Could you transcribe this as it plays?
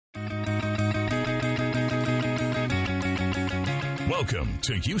Welcome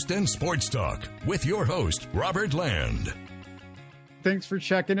to Houston Sports Talk with your host, Robert Land. Thanks for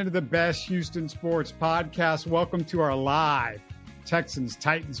checking into the best Houston sports podcast. Welcome to our live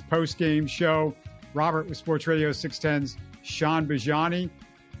Texans-Titans postgame show. Robert with Sports Radio 610's Sean Bajani.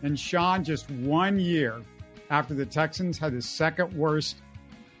 And Sean, just 1 year after the Texans had the second worst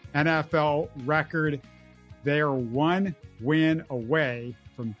NFL record, they are 1 win away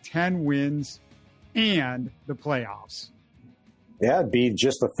from 10 wins and the playoffs. Yeah, it'd be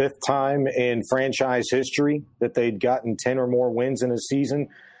just the fifth time in franchise history that they'd gotten 10 or more wins in a season.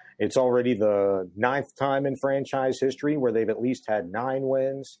 It's already the 9th time in franchise history where they've at least had 9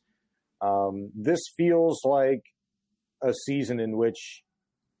 wins. This feels like a season in which,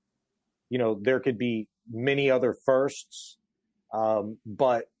 you know, there could be many other firsts,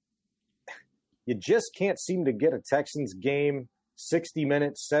 but you just can't seem to get a Texans game 60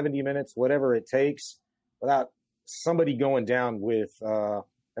 minutes, 70 minutes, whatever it takes, without somebody going down with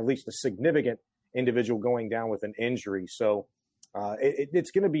at least a significant individual going down with an injury. So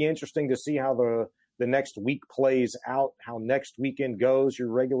it's going to be interesting to see how the next week plays out, how next weekend goes, your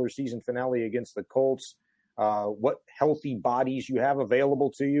regular season finale against the Colts, what healthy bodies you have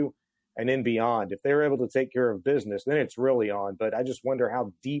available to you, and then beyond. If they're able to take care of business, then it's really on. But I just wonder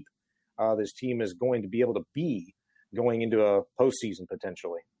how deep this team is going to be able to be going into a postseason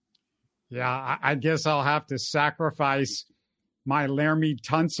potentially. Yeah, I guess I'll have to sacrifice my Laramie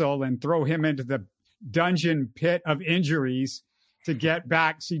Tunsil and throw him into the dungeon pit of injuries to get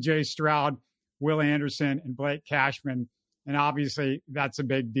back C.J. Stroud, Will Anderson, and Blake Cashman. And obviously that's a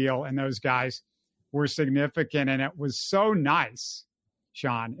big deal. And those guys were significant. And it was so nice,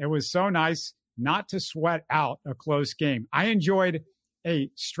 Sean. It was so nice not to sweat out a close game. I enjoyed a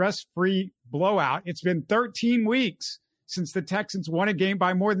stress-free blowout. It's been 13 weeks since the Texans won a game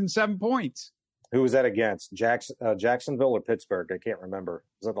by more than 7 points. Who was that against? Jacksonville or Pittsburgh? I can't remember.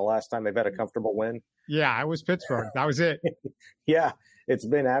 Was that the last time they've had a comfortable win? Yeah, it was Pittsburgh. That was it. Yeah, it's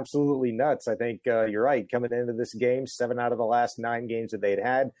been absolutely nuts. I think you're right. Coming into this game, 7 out of the last 9 games that they'd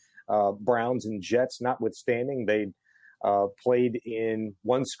had, Browns and Jets notwithstanding, they'd played in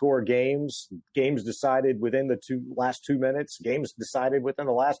one-score games decided within the last 2 minutes, games decided within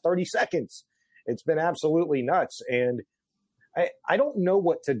the last 30 seconds. It's been absolutely nuts. And I don't know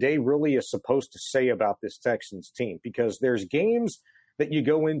what today really is supposed to say about this Texans team, because there's games that you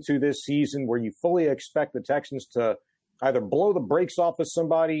go into this season where you fully expect the Texans to either blow the brakes off of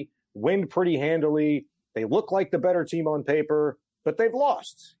somebody, win pretty handily. They look like the better team on paper, but they've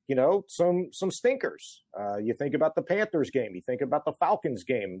lost, you know, some stinkers. You think about the Panthers game. You think about the Falcons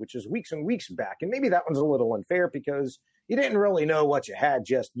game, which is weeks and weeks back. And maybe that one's a little unfair because you didn't really know what you had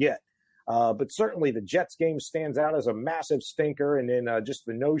just yet. But certainly the Jets game stands out as a massive stinker. And then just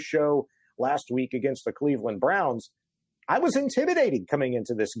the no-show last week against the Cleveland Browns, I was intimidated coming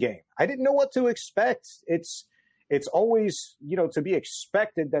into this game. I didn't know what to expect. It's always, you know, to be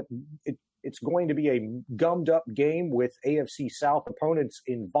expected that it's going to be a gummed-up game with AFC South opponents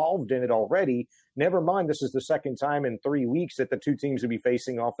involved in it already. Never mind, this is the second time in 3 weeks that the two teams will be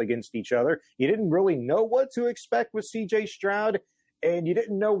facing off against each other. You didn't really know what to expect with C.J. Stroud. And you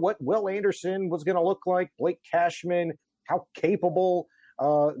didn't know what Will Anderson was going to look like, Blake Cashman, how capable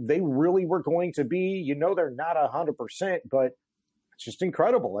they really were going to be. You know, they're not 100%, but it's just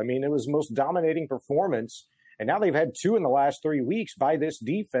incredible. I mean, it was the most dominating performance. And now they've had 2 in the last 3 weeks by this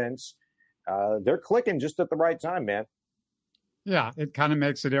defense. They're clicking just at the right time, man. Yeah, it kind of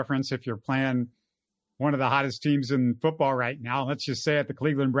makes a difference if you're playing one of the hottest teams in football right now. Let's just say it, the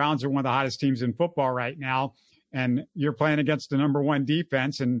Cleveland Browns are one of the hottest teams in football right now. And you're playing against the number 1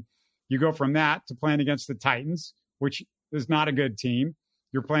 defense, and you go from that to playing against the Titans, which is not a good team.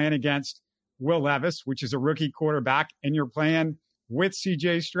 You're playing against Will Levis, which is a rookie quarterback, and you're playing with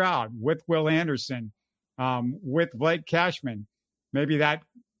C.J. Stroud, with Will Anderson, with Blake Cashman. Maybe that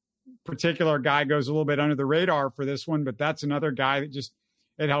particular guy goes a little bit under the radar for this one, but that's another guy that just,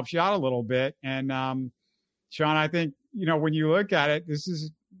 it helps you out a little bit. And Sean, I think, you know, when you look at it,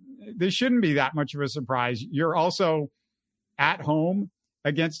 this shouldn't be that much of a surprise. You're also at home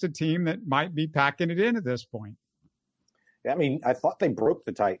against a team that might be packing it in at this point. I mean, I thought they broke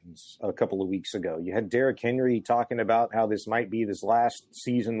the Titans a couple of weeks ago. You had Derrick Henry talking about how this might be his last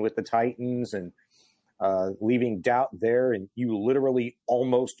season with the Titans and leaving doubt there. And you literally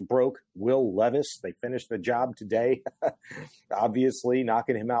almost broke Will Levis. They finished the job today, obviously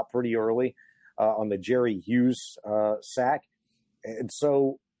knocking him out pretty early on the Jerry Hughes sack. And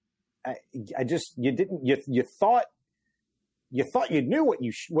so you thought you knew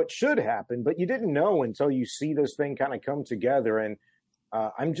what should happen, but you didn't know until you see this thing kind of come together. And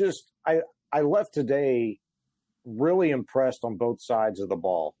I left today really impressed on both sides of the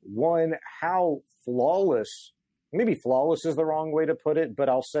ball. One, how flawless, maybe flawless is the wrong way to put it, but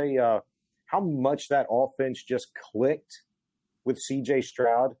I'll say how much that offense just clicked with C.J.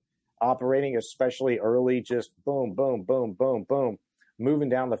 Stroud operating, especially early, just boom, boom, boom, boom, boom, moving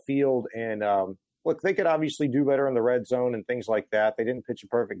down the field. And look, they could obviously do better in the red zone and things like that. They didn't pitch a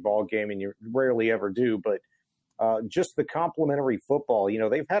perfect ball game, and you rarely ever do, but just the complimentary football. You know,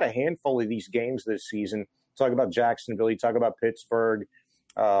 they've had a handful of these games this season. Talk about Jacksonville, you talk about Pittsburgh.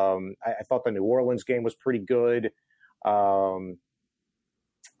 I thought the New Orleans game was pretty good.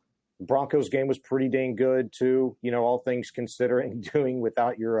 Broncos game was pretty dang good too. You know, all things considering, doing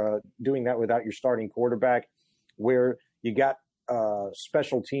that without your starting quarterback, where you got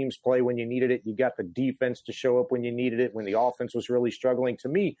special teams play when you needed it. You got the defense to show up when you needed it, when the offense was really struggling. To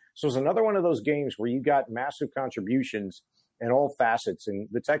me, this was another one of those games where you got massive contributions in all facets, and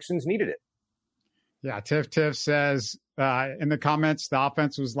the Texans needed it. Yeah, Tiff says in the comments, the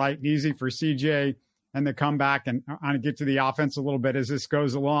offense was light and easy for CJ and the comeback. And I'm going to get to the offense a little bit as this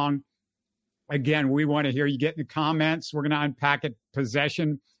goes along. Again, we want to hear you get in the comments. We're going to unpack it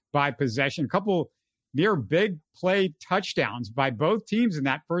possession by possession. A couple near big play touchdowns by both teams in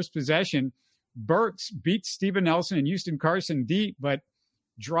that first possession. Burks beats Steven Nelson and Houston Carson deep, but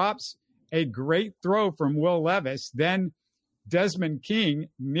drops a great throw from Will Levis. Then Desmond King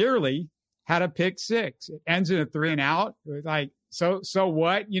nearly had a pick six. It ends in a 3-and-out. Like, so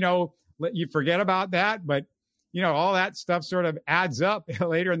what? You know, you forget about that, but you know, all that stuff sort of adds up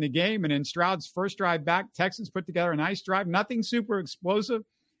later in the game. And in Stroud's first drive back, Texans put together a nice drive. Nothing super explosive.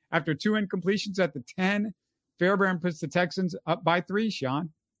 After 2 incompletions at the 10, Fairbairn puts the Texans up by 3, Sean.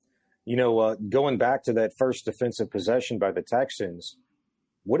 You know, going back to that first defensive possession by the Texans,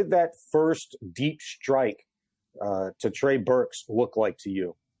 what did that first deep strike to Trey Burks look like to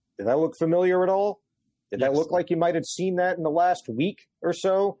you? Did that look familiar at all? Did that look like you might have seen that in the last week or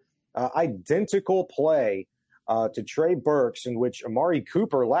so? Identical play to Trey Burks, in which Amari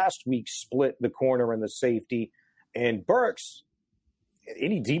Cooper last week split the corner and the safety. And Burks,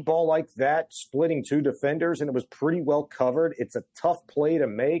 any deep ball like that, splitting 2 defenders, and it was pretty well covered. It's a tough play to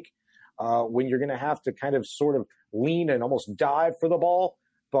make when you're going to have to kind of sort of lean and almost dive for the ball.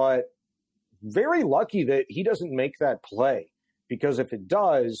 But very lucky that he doesn't make that play, because if it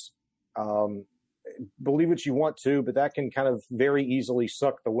does, believe what you want to, but that can kind of very easily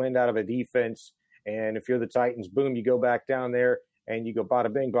suck the wind out of a defense. And if you're the Titans, boom, you go back down there and you go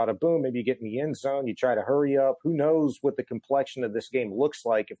bada bing, bada boom. Maybe you get in the end zone. You try to hurry up. Who knows what the complexion of this game looks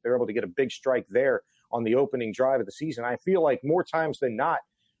like if they're able to get a big strike there on the opening drive of the season. I feel like more times than not,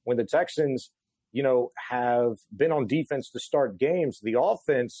 when the Texans, you know, have been on defense to start games, the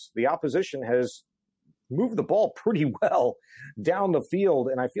offense, the opposition has moved the ball pretty well down the field.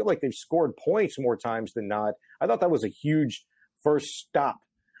 And I feel like they've scored points more times than not. I thought that was a huge first stop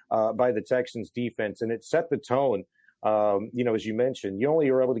by the Texans defense, and it set the tone. You know, as you mentioned, you only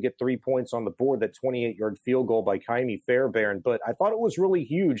were able to get 3 points on the board, that 28-yard field goal by Kaimi Fairbairn. But I thought it was really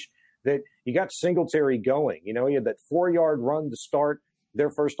huge that you got Singletary going. You know, he had that 4-yard run to start their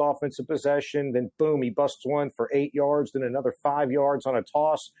first offensive possession. Then, boom, he busts one for 8 yards, then another 5 yards on a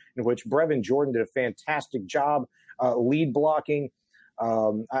toss, in which Brevin Jordan did a fantastic job lead blocking.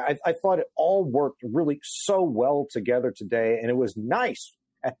 I thought it all worked really so well together today, and it was nice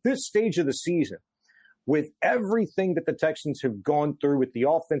at this stage of the season, with everything that the Texans have gone through with the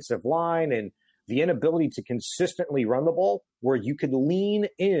offensive line and the inability to consistently run the ball, where you could lean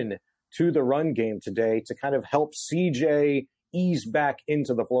in to the run game today to kind of help CJ ease back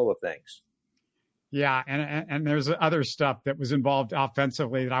into the flow of things. Yeah, and there's other stuff that was involved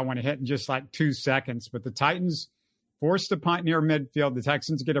offensively that I want to hit in just like 2 seconds. But the Titans forced a punt near midfield. The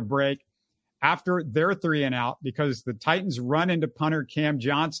Texans get a break after their 3-and-out because the Titans run into punter Cam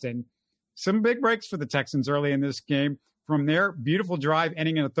Johnston. Some big breaks for the Texans early in this game. From there, beautiful drive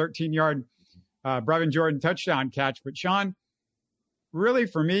ending in a 13-yard Brevin Jordan touchdown catch. But, Sean, really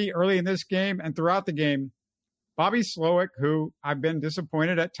for me, early in this game and throughout the game, Bobby Slowick, who I've been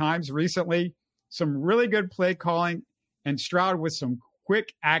disappointed at times recently, some really good play calling, and Stroud with some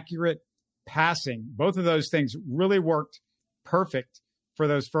quick, accurate passing. Both of those things really worked perfect for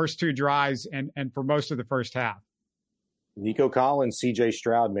those first 2 drives and for most of the first half. Nico Collins, C.J.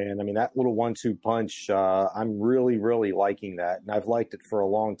 Stroud, man. I mean, that little 1-2 punch, I'm really, really liking that. And I've liked it for a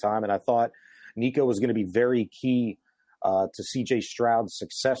long time. And I thought Nico was going to be very key to C.J. Stroud's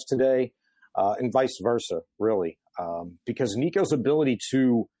success today, and vice versa, really. Because Nico's ability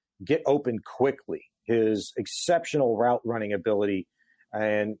to get open quickly, his exceptional route running ability,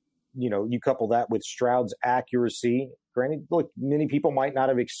 and you couple that with Stroud's accuracy. Granted, look, many people might not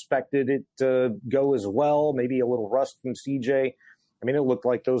have expected it to go as well. Maybe a little rust from CJ. I mean, it looked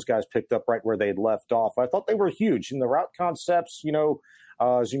like those guys picked up right where they had left off. I thought they were huge. And the route concepts,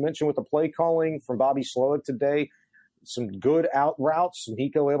 as you mentioned with the play calling from Bobby Slowick today, some good out routes.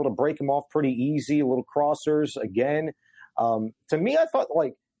 Nico able to break them off pretty easy, little crossers again. To me, I thought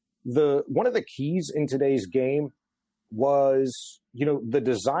like one of the keys in today's game was, the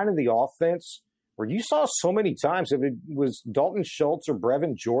design of the offense, where you saw so many times, if it was Dalton Schultz or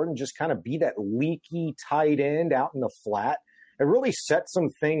Brevin Jordan, just kind of be that leaky tight end out in the flat. It really set some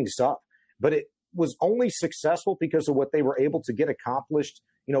things up, but it was only successful because of what they were able to get accomplished,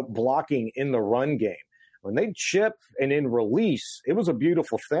 blocking in the run game. When they chip and in release, it was a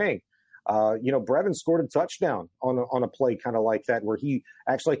beautiful thing. Brevin scored a touchdown on a play kind of like that, where he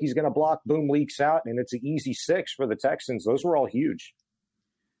acts like he's going to block, boom, leaks out, and it's an easy 6 for the Texans. Those were all huge.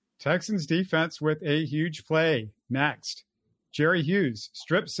 Texans defense with a huge play next. Jerry Hughes,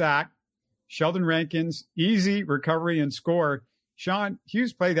 strip sack. Sheldon Rankins, easy recovery and score. Sean,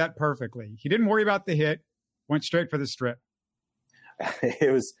 Hughes played that perfectly. He didn't worry about the hit, went straight for the strip.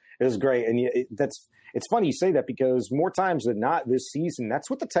 It was great. And it's funny you say that, because more times than not this season,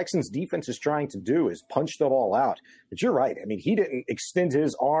 that's what the Texans defense is trying to do, is punch the ball out. But you're right. I mean, he didn't extend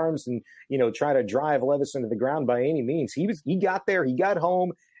his arms and, try to drive Levis into the ground by any means. He got there, he got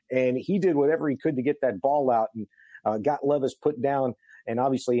home, and he did whatever he could to get that ball out and got Levis put down, and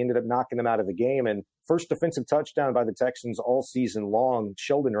obviously ended up knocking him out of the game. And first defensive touchdown by the Texans all season long.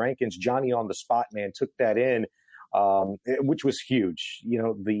 Sheldon Rankins, Johnny on the spot, man, took that in, which was huge.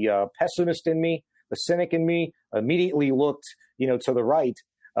 The pessimist in me, the cynic in me, immediately looked, to the right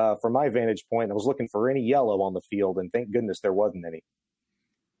from my vantage point. I was looking for any yellow on the field, and thank goodness there wasn't any.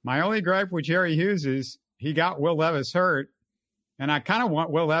 My only gripe with Jerry Hughes is he got Will Levis hurt, and I kind of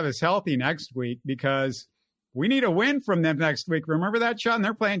want Will Levis healthy next week, because we need a win from them next week. Remember that, Sean?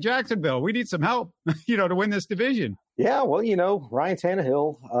 They're playing Jacksonville. We need some help, to win this division. Yeah, well, Ryan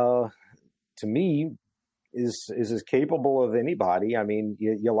Tannehill, to me, is as capable of anybody. I mean,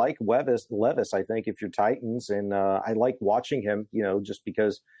 you like Levis, I think, if you're Titans, and I like watching him, just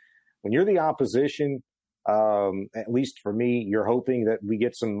because when you're the opposition, at least for me, you're hoping that we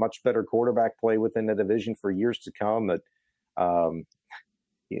get some much better quarterback play within the division for years to come. That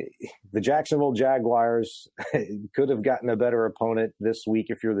the Jacksonville Jaguars could have gotten a better opponent this week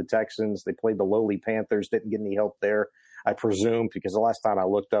if you're the Texans. They played the lowly Panthers, didn't get any help there, I presume, because the last time I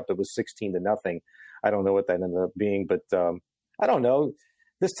looked up, it was 16-0. I don't know what that ended up being, but I don't know.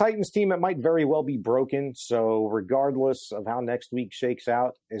 This Titans team, it might very well be broken. So regardless of how next week shakes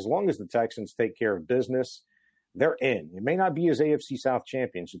out, as long as the Texans take care of business, they're in. It may not be as AFC South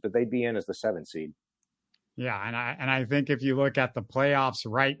championship, but they'd be in as the 7th seed. Yeah, and I think if you look at the playoffs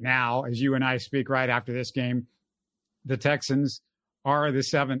right now, as you and I speak right after this game, the Texans are the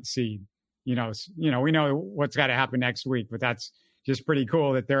 7th seed. We know what's got to happen next week, but that's just pretty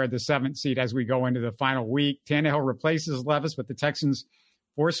cool that they're at the 7th seed as we go into the final week. Tannehill replaces Levis, but the Texans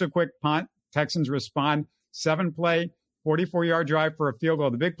force a quick punt. Texans respond. 7-play, 44-yard drive for a field goal.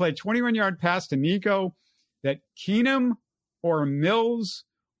 The big play, 21-yard pass to Nico that Keenum or Mills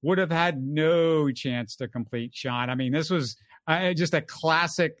would have had no chance to complete, Sean. I mean, this was just a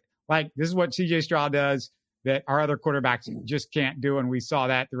classic, this is what CJ Stroud does that our other quarterbacks just can't do, and we saw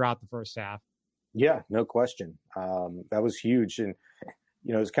that throughout the first half. Yeah, no question. That was huge. And,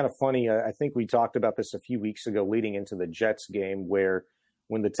 it's kind of funny. I think we talked about this a few weeks ago leading into the Jets game, where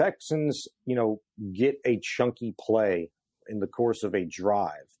when the Texans, get a chunky play in the course of a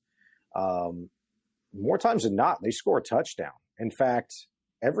drive, more times than not, they score a touchdown. In fact,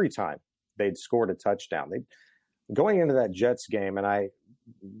 every time they'd scored a touchdown. Going into that Jets game, and I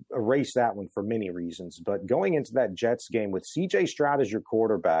erase that one for many reasons, but going into that Jets game with CJ Stroud as your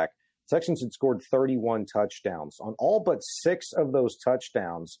quarterback, Texans had scored 31 touchdowns. On all but 6 of those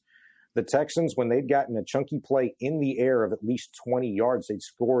touchdowns, the Texans, when they'd gotten a chunky play in the air of at least 20 yards, they'd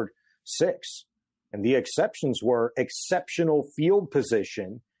scored 6. And the exceptions were exceptional field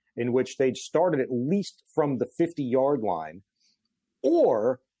position, in which they'd started at least from the 50-yard line,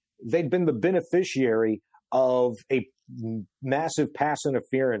 or they'd been the beneficiary of a massive pass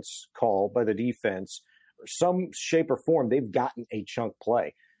interference call by the defense, or some shape or form. They've gotten a chunk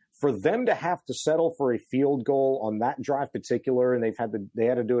play. For them to have to settle for a field goal on that drive particular, and they had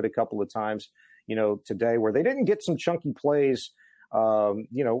to do it a couple of times, today, where they didn't get some chunky plays,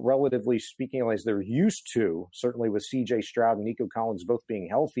 relatively speaking, as they're used to, certainly with CJ Stroud and Nico Collins both being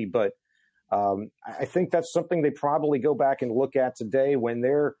healthy. But I think that's something they probably go back and look at today when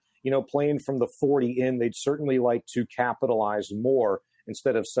they're, playing from the 40 in. They'd certainly like to capitalize more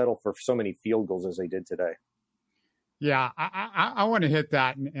instead of settle for so many field goals as they did today. Yeah, I want to hit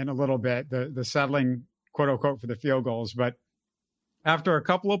that in a little bit, the settling, quote unquote, for the field goals. But after a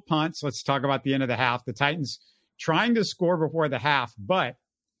couple of punts, let's talk about the end of the half. The Titans trying to score before the half, but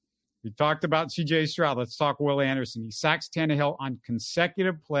we talked about C.J. Stroud. Let's talk Will Anderson. He sacks Tannehill on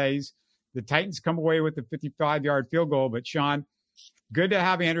consecutive plays. The Titans come away with a 55-yard field goal. But, Sean, good to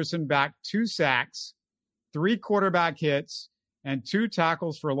have Anderson back. 2 sacks, 3 quarterback hits, and 2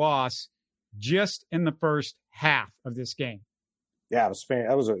 tackles for loss just in the first half of this game. Yeah,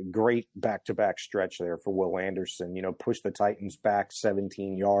 that was a great back-to-back stretch there for Will Anderson. Pushed the Titans back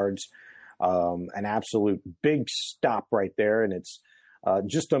 17 yards. An absolute big stop right there, and it's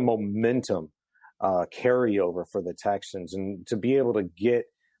just a momentum carryover for the Texans. And to be able to get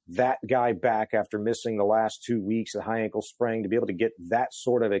that guy back after missing the last 2 weeks, a high ankle sprain, to be able to get that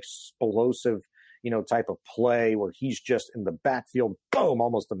sort of explosive, type of play where he's just in the backfield, boom,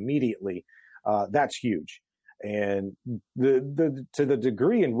 almost immediately, that's huge. And to the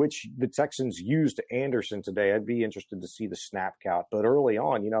degree in which the Texans used Anderson today, I'd be interested to see the snap count. But early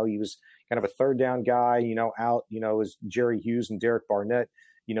on, he was kind of a third down guy, out, as Jerry Hughes and Derek Barnett,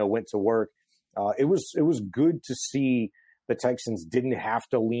 went to work. It was good to see the Texans didn't have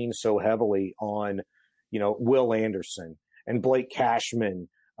to lean so heavily on, Will Anderson and Blake Cashman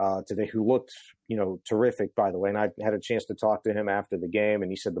today, who looked, terrific, by the way. And I had a chance to talk to him after the game,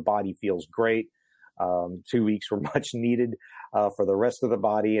 and he said the body feels great. 2 weeks were much needed for the rest of the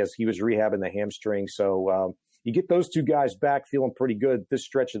body as he was rehabbing the hamstring. So you get those 2 guys back feeling pretty good this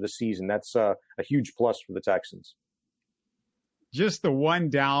stretch of the season. That's a huge plus for the Texans. Just the one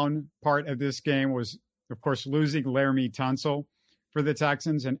down part of this game was, of course, losing Laramie Tunsil for the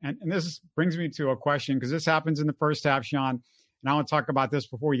Texans. And this brings me to a question, because this happens in the first half, Sean, and I want to talk about this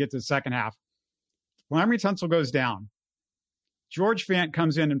before we get to the second half. Laramie Tunsil goes down. George Fant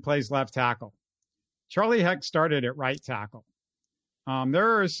comes in and plays left tackle. Charlie Heck started at right tackle.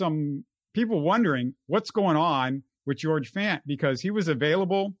 There are some people wondering what's going on with George Fant, because he was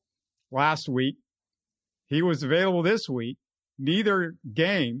available last week. He was available this week. Neither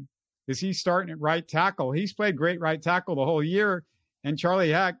game is he starting at right tackle. He's played great right tackle the whole year, and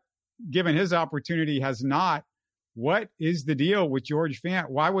Charlie Heck, given his opportunity, has not. What is the deal with George Fant?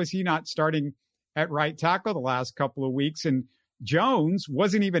 Why was he not starting at right tackle the last couple of weeks? And Jones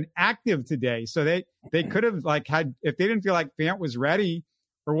wasn't even active today. So they could have had, if they didn't feel like Fant was ready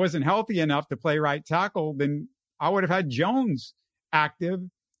or wasn't healthy enough to play right tackle, then I would have had Jones active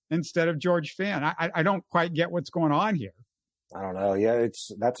instead of George Fant. I don't quite get what's going on here. I don't know. Yeah,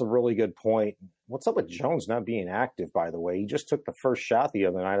 that's a really good point. What's up with Jones not being active, by the way? He just took the first shot the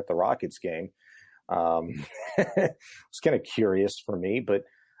other night at the Rockets game. It's kind of curious for me, but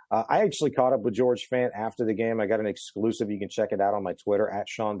I actually caught up with George Fant after the game. I got an exclusive. You can check it out on my Twitter at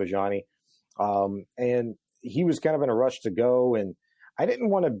Sean Bajani. And he was kind of in a rush to go. And I didn't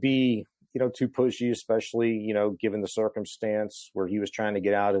want to be, too pushy, especially, given the circumstance where he was trying to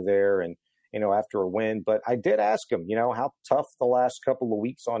get out of there and, after a win. But I did ask him, how tough the last couple of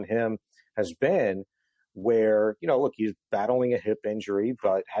weeks on him has been, where, look, he's battling a hip injury,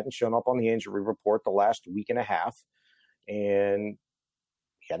 but hadn't shown up on the injury report the last week and a half. And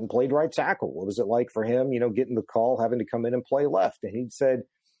he hadn't played right tackle. What was it like for him, getting the call, having to come in and play left? And he'd said,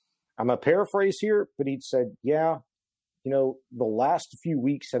 I'm a paraphrase here, but he'd said, yeah, the last few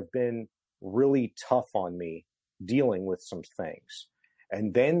weeks have been really tough on me dealing with some things.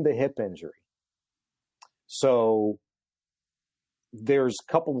 And then the hip injury. So there's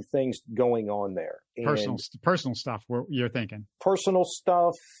a couple of things going on there. And personal stuff you're thinking. Personal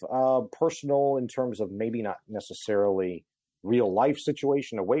stuff, personal in terms of maybe not necessarily real life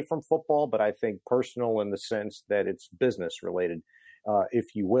situation away from football, but I think personal in the sense that it's business related, if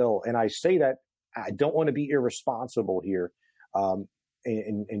you will. And I say that I don't want to be irresponsible here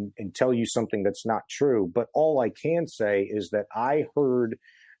and tell you something that's not true. But all I can say is that I heard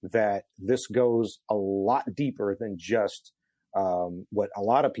that this goes a lot deeper than just what a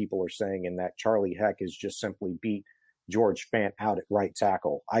lot of people are saying, and that Charlie Heck has just simply beat George Fant out at right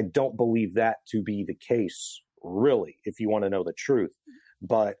tackle. I don't believe that to be the case, really, if you want to know the truth.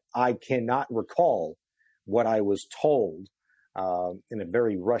 But I cannot recall what I was told in a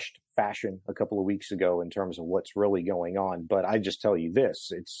very rushed fashion a couple of weeks ago in terms of what's really going on. But I just tell you this,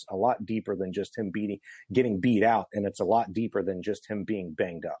 it's a lot deeper than just him getting beat out, and it's a lot deeper than just him being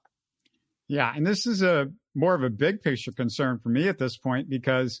banged up. Yeah, and this is more of a big picture concern for me at this point,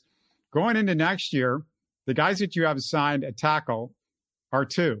 because going into next year, the guys that you have assigned at tackle are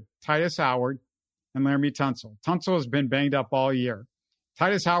 2, Titus Howard and Laramie Tunsil. Tunsil has been banged up all year.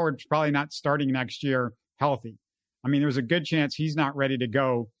 Titus Howard's probably not starting next year healthy. I mean, there's a good chance he's not ready to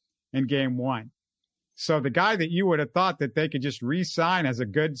go in game one. So the guy that you would have thought that they could just re-sign as a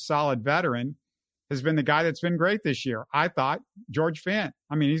good, solid veteran has been the guy that's been great this year. I thought George Fant.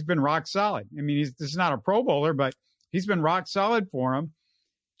 I mean, he's been rock solid. I mean, this is not a Pro Bowler, but he's been rock solid for him.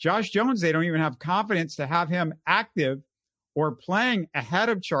 Josh Jones, they don't even have confidence to have him active or playing ahead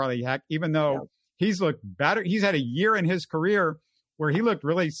of Charlie Heck, even though he's looked better. He's had a year in his career where he looked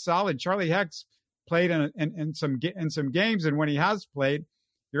really solid. Charlie Heck's played in some games, and when he has played,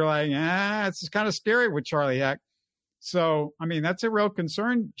 you're like, it's kind of scary with Charlie Heck. So, I mean, that's a real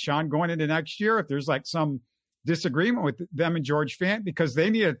concern, Sean, going into next year. If there's like some disagreement with them and George Fant, because they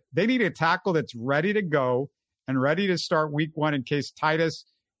need a tackle that's ready to go and ready to start week one in case Titus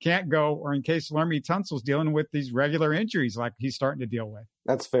can't go or in case Laremy Tunsil's dealing with these regular injuries like he's starting to deal with.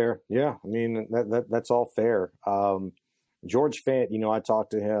 That's fair. Yeah, I mean, that's all fair. George Fant, I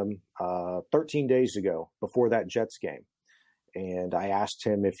talked to him 13 days ago before that Jets game. And I asked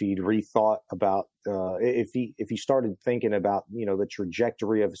him if he'd rethought about if he started thinking about the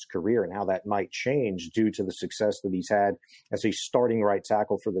trajectory of his career and how that might change due to the success that he's had as a starting right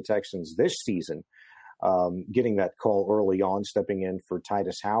tackle for the Texans this season, getting that call early on, stepping in for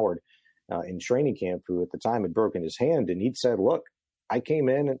Titus Howard in training camp, who at the time had broken his hand, and he'd said, "Look, I came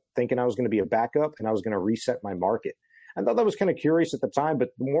in thinking I was going to be a backup and I was going to reset my market." I thought that was kind of curious at the time, but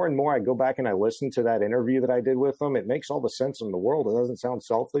the more and more I go back and I listen to that interview that I did with him, it makes all the sense in the world. It doesn't sound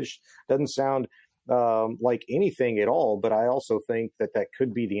selfish, doesn't sound like anything at all, but I also think that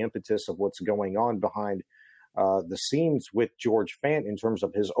could be the impetus of what's going on behind the scenes with George Fant in terms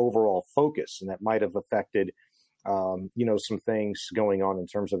of his overall focus, and that might have affected some things going on in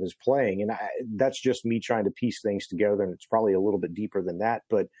terms of his playing. And that's just me trying to piece things together, and it's probably a little bit deeper than that,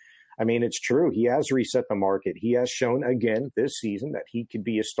 but I mean, it's true. He has reset the market. He has shown again this season that he could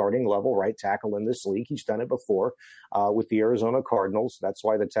be a starting level right tackle in this league. He's done it before with the Arizona Cardinals. That's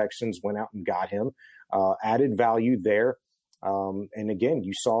why the Texans went out and got him, added value there. And again,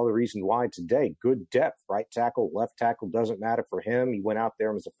 you saw the reason why today. Good depth, right tackle, left tackle, doesn't matter for him. He went out there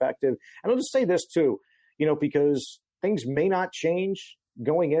and was effective. And I'll just say this too, because things may not change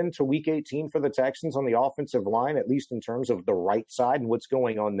going into week 18 for the Texans on the offensive line, at least in terms of the right side and what's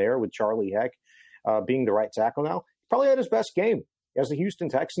going on there with Charlie Heck being the right tackle now. He probably had his best game as a Houston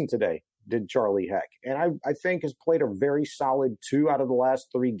Texan today, did Charlie Heck. And I think has played a very solid 2 out of the last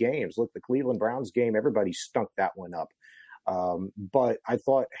 3 games. Look, the Cleveland Browns game, everybody stunk that one up. But I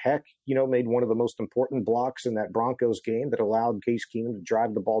thought Heck, made one of the most important blocks in that Broncos game that allowed Case Keenum to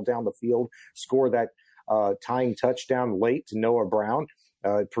drive the ball down the field, score that tying touchdown late to Noah Brown.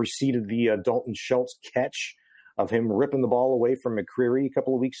 Preceded the Dalton Schultz catch of him ripping the ball away from McCreary a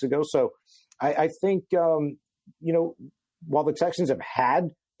couple of weeks ago. So I think, while the Texans have had,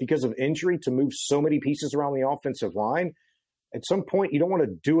 because of injury, to move so many pieces around the offensive line, at some point you don't want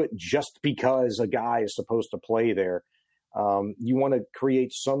to do it just because a guy is supposed to play there. You want to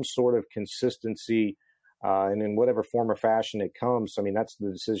create some sort of consistency, and in whatever form or fashion it comes. I mean, that's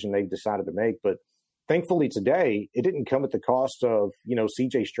the decision they've decided to make. But thankfully today, it didn't come at the cost of,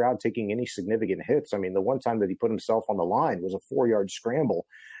 C.J. Stroud taking any significant hits. I mean, the one time that he put himself on the line was a 4-yard scramble.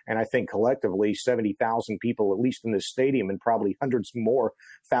 And I think collectively 70,000 people, at least in this stadium, and probably hundreds more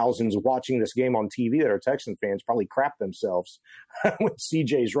thousands watching this game on TV that are Texan fans, probably crap themselves when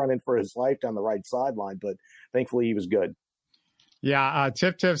C.J.'s running for his life down the right sideline. But thankfully he was good. Yeah,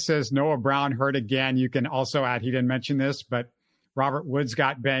 Tiff says Noah Brown hurt again. You can also add, he didn't mention this, but Robert Woods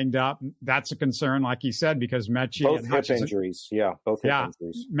got banged up. That's a concern, like he said, because Mechie both and hip Hutchinson, injuries. Yeah, both hip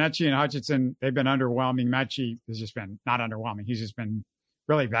injuries. Mechie and Hutchinson, they've been underwhelming. Mechie has just been not underwhelming. He's just been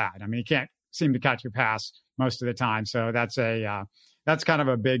really bad. I mean, he can't seem to catch a pass most of the time. So that's kind of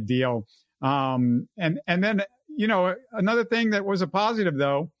a big deal. And then, another thing that was a positive,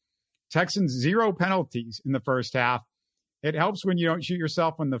 though, Texans 0 penalties in the first half. It helps when you don't shoot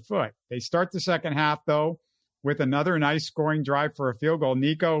yourself in the foot. They start the second half, though, with another nice scoring drive for a field goal.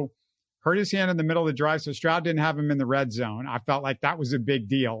 Nico hurt his hand in the middle of the drive, so Stroud didn't have him in the red zone. I felt like that was a big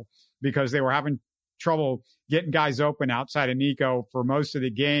deal because they were having trouble getting guys open outside of Nico for most of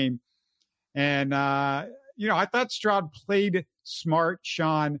the game. And, I thought Stroud played smart,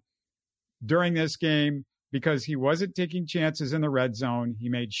 Sean, during this game because he wasn't taking chances in the red zone. He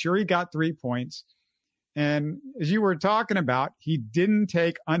made sure he got 3 points. And as you were talking about, he didn't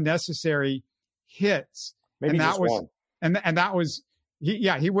take unnecessary hits. Maybe and that just was one. And that was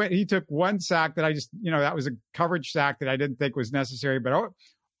he took one sack that I just that was a coverage sack that I didn't think was necessary. But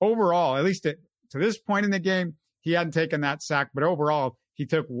overall, at least to this point in the game, he hadn't taken that sack. But overall, he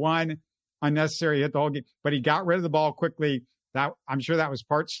took one unnecessary hit the whole game. But he got rid of the ball quickly. That I'm sure that was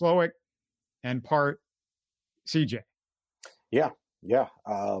part Slowick and part CJ. Yeah.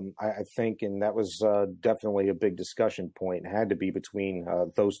 I think, and that was definitely a big discussion point. It had to be between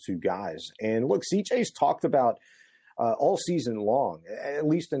those two guys. And look, CJ's talked about all season long, at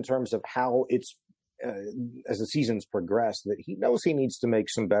least in terms of how it's as the season's progressed, that he knows he needs to make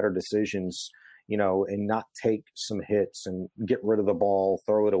some better decisions, and not take some hits and get rid of the ball,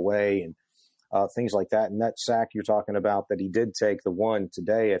 throw it away, and things like that. And that sack you're talking about that he did take, the one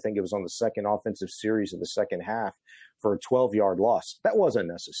today, I think it was on the second offensive series of the second half for a 12-yard loss. That wasn't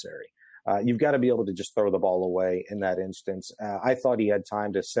necessary. You've got to be able to just throw the ball away in that instance. I thought he had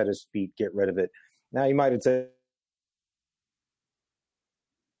time to set his feet, get rid of it. Now he might have taken.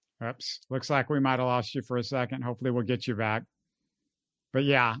 Oops. Looks like we might have lost you for a second. Hopefully we'll get you back. But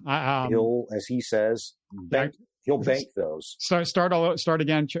yeah, he'll, as he says, he'll bank those. Start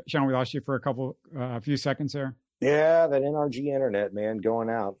again, Sean. We lost you for a few seconds there. Yeah, that NRG internet, man, going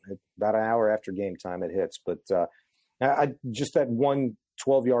out about an hour after game time it hits. But just that one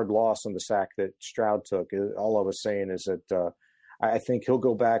 12-yard loss on the sack that Stroud took. All I was saying is that I think he'll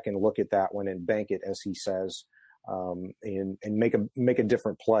go back and look at that one and bank it, as he says. And make a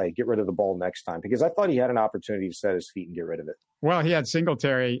different play, get rid of the ball next time, because I thought he had an opportunity to set his feet and get rid of it. Well, he had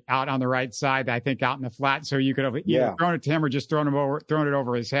Singletary out on the right side, I think, out in the flat, so you could have either thrown it to him or just thrown it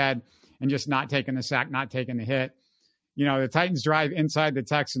over his head and just not taking the sack, not taking the hit. The Titans drive inside the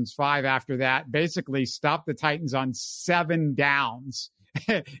Texans 5 after that, basically stopped the Titans on 7 downs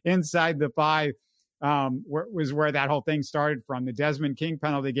inside the 5. Was where that whole thing started from. The Desmond King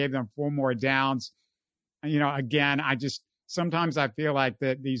penalty gave them 4 more downs. Again, sometimes I feel like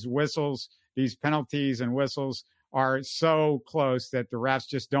that these whistles, these penalties and whistles are so close that the refs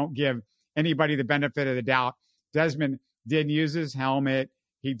just don't give anybody the benefit of the doubt. Desmond did use his helmet.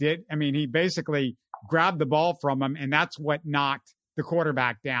 He basically grabbed the ball from him, and that's what knocked the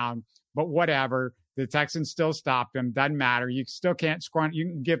quarterback down. But whatever, the Texans still stopped him. Doesn't matter. You still can't score on. You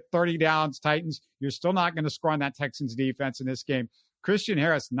can give 30 downs, Titans. You're still not going to score on that Texans defense in this game. Christian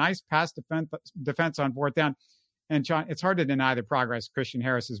Harris, nice pass defense on 4th down. And, John, it's hard to deny the progress Christian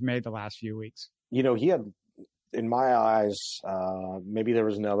Harris has made the last few weeks. He had, in my eyes, maybe there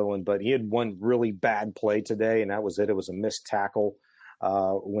was another one, but he had one really bad play today, and that was it. It was a missed tackle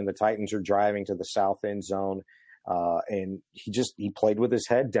when the Titans are driving to the south end zone. And he played with his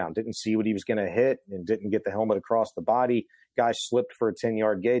head down, didn't see what he was going to hit, and didn't get the helmet across the body. Guy slipped for a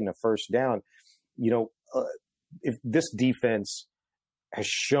 10-yard gain and a first down. If this defense has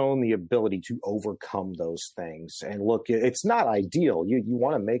shown the ability to overcome those things. And look, it's not ideal. You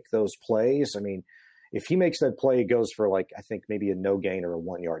want to make those plays. I mean, if he makes that play, it goes for I think maybe a no gain or a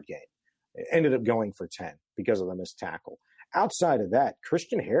 1-yard gain. It ended up going for 10 because of the missed tackle. Outside of that,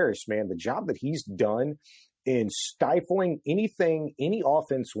 Christian Harris, man, the job that he's done in stifling anything any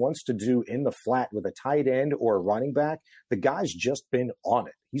offense wants to do in the flat with a tight end or a running back, the guy's just been on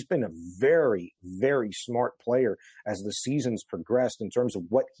it. He's been a very, very smart player as the season's progressed in terms of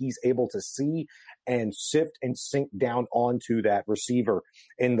what he's able to see and sift and sink down onto that receiver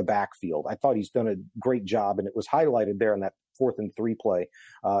in the backfield. I thought he's done a great job, and it was highlighted there on that 4th and 3 play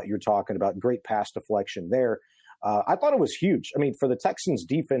you're talking about. Great pass deflection there. I thought it was huge. I mean, for the Texans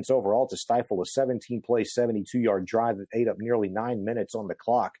defense overall to stifle a 17-play, 72-yard drive that ate up nearly 9 minutes on the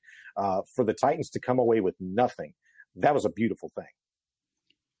clock, for the Titans to come away with nothing, that was a beautiful thing.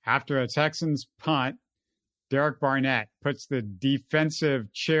 After a Texans punt, Derek Barnett puts the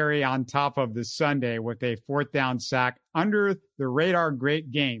defensive cherry on top of the sundae with a 4th down sack. Under the radar, great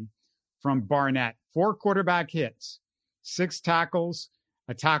game from Barnett. 4 quarterback hits, 6 tackles,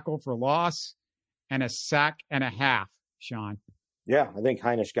 a tackle for loss, and a sack and a half, Sean. Yeah, I think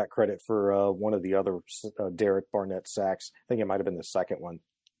Heinisch got credit for one of the other Derek Barnett sacks. I think it might have been the second one.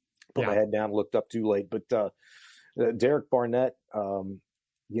 Put my head down, looked up too late. But Derek Barnett,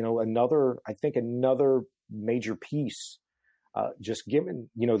 another major piece, just given,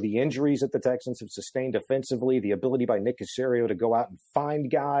 the injuries that the Texans have sustained defensively, the ability by Nick Caserio to go out and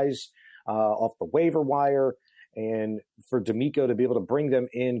find guys off the waiver wire, and for D'Amico to be able to bring them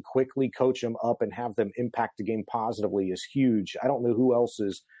in quickly, coach them up, and have them impact the game positively is huge. I don't know who else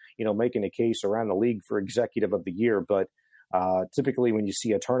is, making a case around the league for executive of the year, but typically when you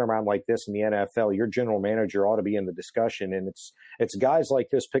see a turnaround like this in the NFL, your general manager ought to be in the discussion. And it's guys like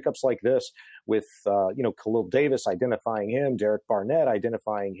this, pickups like this with, Khalil Davis identifying him, Derek Barnett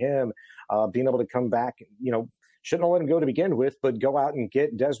identifying him, being able to come back, shouldn't have let him go to begin with, but go out and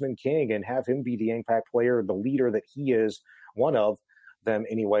get Desmond King and have him be the impact player, the leader that he is, one of them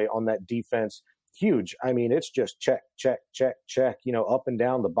anyway, on that defense. Huge. I mean, it's just check, up and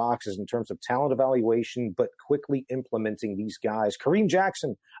down the boxes in terms of talent evaluation, but quickly implementing these guys. Kareem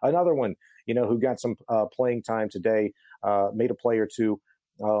Jackson, another one, who got some playing time today, made a play or two.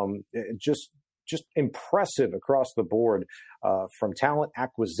 Just impressive across the board from talent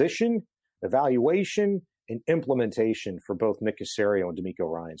acquisition, evaluation, and implementation for both Nick Caserio and D'Amico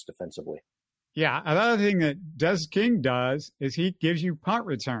Ryans defensively. Yeah, another thing that Des King does is he gives you punt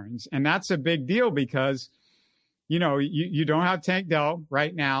returns, and that's a big deal because, you don't have Tank Dell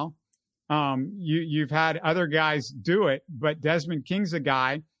right now. You've had other guys do it, but Desmond King's a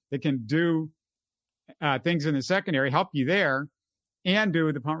guy that can do things in the secondary, help you there, and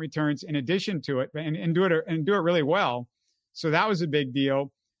do the punt returns in addition to it, and do it really well. So that was a big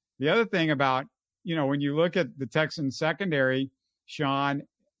deal. The other thing about, when you look at the Texans secondary, Sean,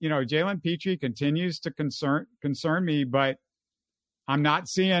 Jalen Petrie continues to concern me, but I'm not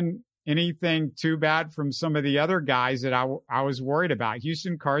seeing anything too bad from some of the other guys that I was worried about.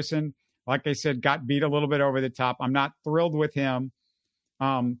 Houston Carson, like I said, got beat a little bit over the top. I'm not thrilled with him.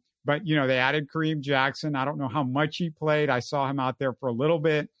 But, they added Kareem Jackson. I don't know how much he played. I saw him out there for a little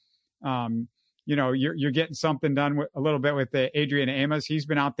bit. You're getting something done a little bit with Adrian Amos. He's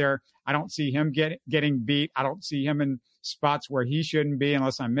been out there. I don't see him getting beat. I don't see him in spots where he shouldn't be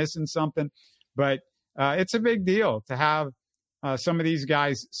unless I'm missing something. But it's a big deal to have some of these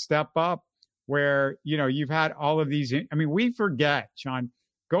guys step up where, you've had all of these. I mean, we forget, Sean,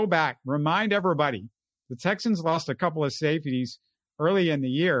 go back, remind everybody. The Texans lost a couple of safeties early in the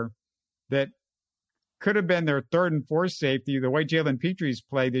year that could have been their third and fourth safety. The way Jalen Petrie's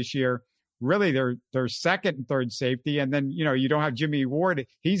played this year, really their second and third safety. And then, you don't have Jimmy Ward.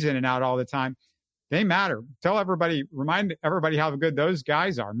 He's in and out all the time. They matter. Remind everybody how good those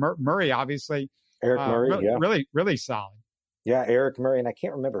guys are. Murray, obviously. Eric Murray, really solid. Yeah, Eric Murray, and I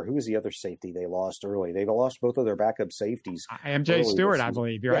can't remember who was the other safety they lost early. They lost both of their backup safeties. MJ Stewart, I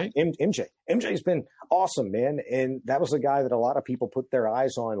believe, right? MJ's been awesome, man, and that was a guy that a lot of people put their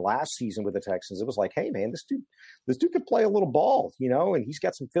eyes on last season with the Texans. It was like, hey, man, this dude could play a little ball, and he's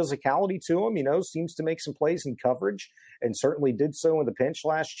got some physicality to him. Seems to make some plays in coverage, and certainly did so in the pinch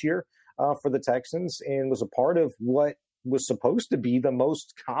last year for the Texans, and was a part of what was supposed to be the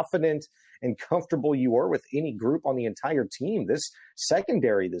most confident and comfortable you were with any group on the entire team, this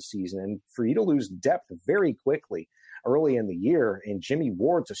secondary this season. And for you to lose depth very quickly early in the year, and Jimmy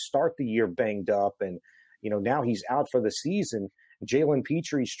Ward to start the year banged up, and now he's out for the season. Jalen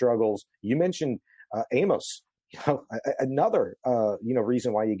Petrie struggles. You mentioned Amos. Another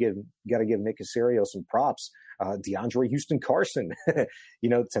reason why you got to give Nick Caserio some props. DeAndre Houston Carson,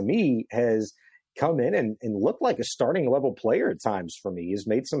 to me has come in and looked like a starting level player at times for me. He's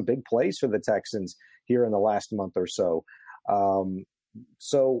made some big plays for the Texans here in the last month or so.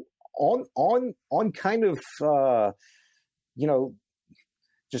 So on kind of,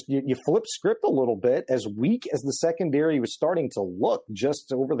 just you flip script a little bit, as weak as the secondary was starting to look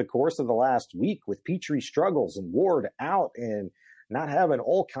just over the course of the last week with Petrie struggles and Ward out and not having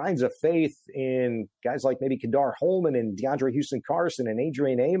all kinds of faith in guys like maybe Kadar Holman and DeAndre Houston Carson and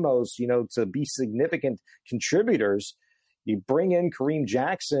Adrian Amos, to be significant contributors. You bring in Kareem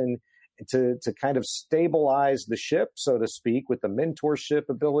Jackson to kind of stabilize the ship, so to speak, with the mentorship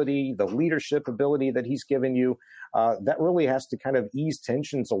ability, the leadership ability that he's given you. That really has to kind of ease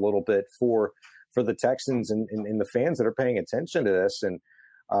tensions a little bit for the Texans and the fans that are paying attention to this. And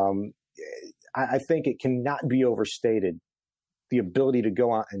I think it cannot be overstated, the ability to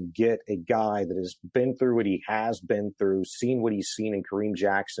go out and get a guy that has been through what he has been through, seen what he's seen in Kareem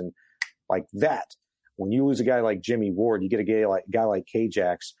Jackson like that. When you lose a guy like Jimmy Ward, you get a guy like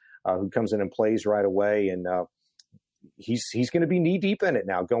K-Jax who comes in and plays right away. And he's going to be knee deep in it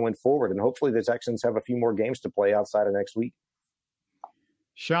now going forward. And hopefully the Texans have a few more games to play outside of next week.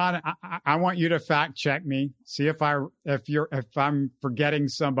 Sean, I want you to fact check me, see if I'm forgetting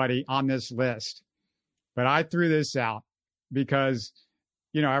somebody on this list. But I threw this out because,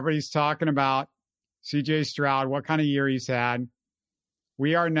 everybody's talking about CJ Stroud, what kind of year he's had.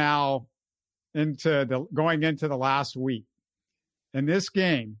 We are now going into the last week. In this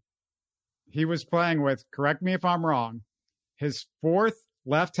game, he was playing with, correct me if I'm wrong, his fourth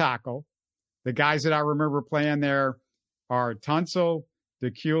left tackle. The guys that I remember playing there are Tunsil,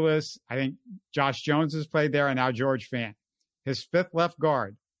 DeCulis. I think Josh Jones has played there, and now George Fant. His fifth left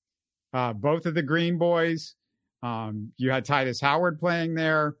guard. Both of the Green Boys. You had Titus Howard playing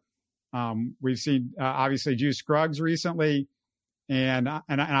there. We've seen obviously Juice Scruggs recently, and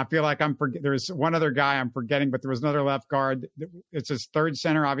I feel like there's one other guy I'm forgetting, but there was another left guard. It's his third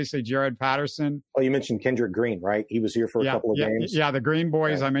center, obviously Jared Patterson. Oh, you mentioned Kendrick Green, right? He was here for a couple of games. Yeah, the Green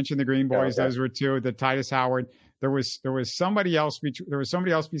Boys. Yeah. I mentioned the Green Boys. Okay. Those were two. The Titus Howard. There was somebody else. There was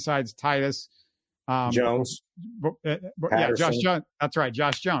somebody else besides Titus. Jones. Yeah, Josh Jones. That's right,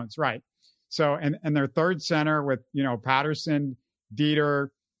 Josh Jones. Right. So, and their third center with, Patterson,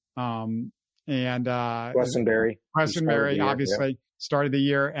 Dieter, and Westonberry, obviously started the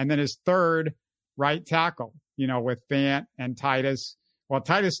year. And then his third right tackle, with Fant and Titus. Well,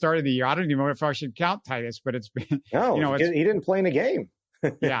 Titus started the year. I don't even know if I should count Titus, but it's been, he didn't play in a game.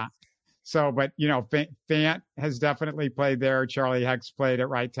 Yeah. So, but, Fant has definitely played there. Charlie Heck's played at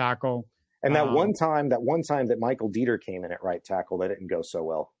right tackle. And that one time that Michael Dieter came in at right tackle, that didn't go so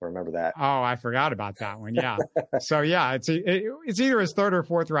well. Remember that? Oh, I forgot about that one. Yeah. So yeah, it's either his third or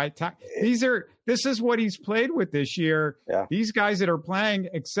fourth right tackle. This is what he's played with this year. Yeah. These guys that are playing,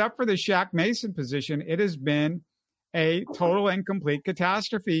 except for the Shaq Mason position, it has been a total and complete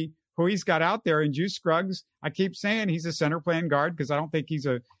catastrophe who he's got out there. And Juice Scruggs, I keep saying he's a center playing guard because I don't think he's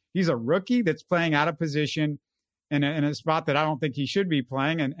a rookie that's playing out of position in a spot that I don't think he should be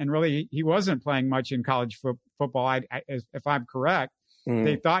playing. And really, he wasn't playing much in college football, if I'm correct.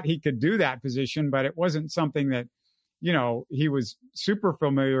 They thought he could do that position, but it wasn't something that, he was super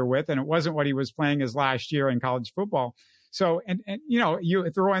familiar with. And it wasn't what he was playing his last year in college football. So, and you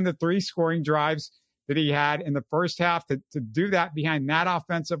throw in the 3 scoring drives that he had in the first half to do that behind that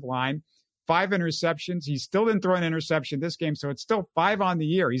offensive line, 5 interceptions. He still didn't throw an interception this game. So it's still 5 on the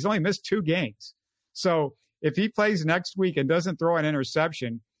year. He's only missed 2 games. So if he plays next week and doesn't throw an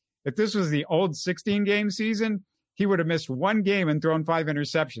interception, if this was the old 16-game season, he would have missed 1 game and thrown 5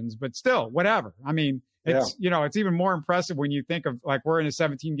 interceptions. But still, whatever. I mean, it's it's even more impressive when you think of like we're in a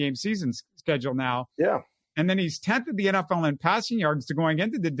 17-game season schedule now. Yeah. And then he's 10th at the NFL in passing yards to going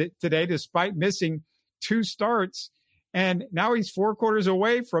into today, despite missing 2 starts. And now he's 4 quarters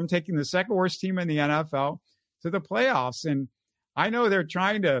away from taking the second worst team in the NFL to the playoffs. And I know they're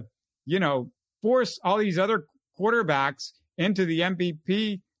trying to, force all these other quarterbacks into the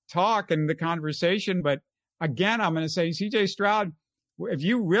MVP talk and the conversation. But again, I'm going to say, CJ Stroud, if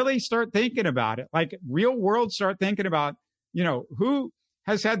you really start thinking about it, like real world, start thinking about, who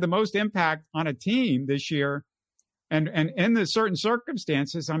has had the most impact on a team this year and in the certain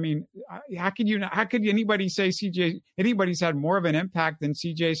circumstances. I mean, how could anybody say anybody's had more of an impact than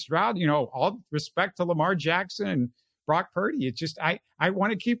CJ Stroud? All respect to Lamar Jackson and Brock Purdy. It's just, I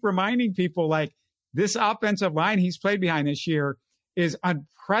want to keep reminding people like this offensive line he's played behind this year is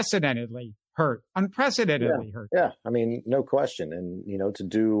unprecedentedly hurt. Yeah. I mean, no question. And, to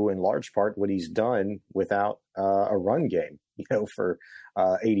do in large part what he's done without a run game, for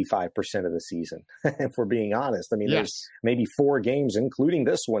 85% of the season, if we're being honest. I mean, There's maybe 4 games, including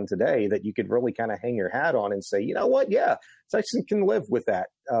this one today, that you could really kind of hang your hat on and say, you know what? Yeah, Texans can live with that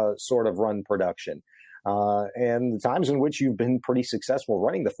sort of run production. And the times in which you've been pretty successful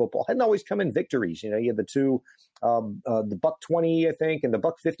running the football hadn't always come in victories. You had the 2, the $120, I think, and the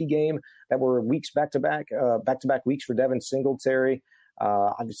 $150 game that were weeks back-to-back weeks for Devin Singletary.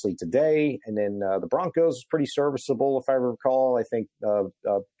 Obviously today, and then the Broncos was pretty serviceable, if I recall. I think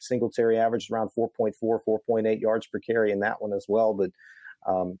Singletary averaged around 4.4, 4.8 yards per carry in that one as well. But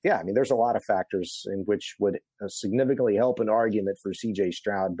I mean, there's a lot of factors in which would significantly help an argument for C.J.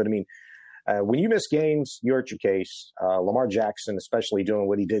 Stroud. But I mean, when you miss games, you hurt your case. Lamar Jackson, especially doing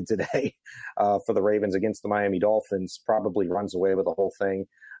what he did today for the Ravens against the Miami Dolphins, probably runs away with the whole thing,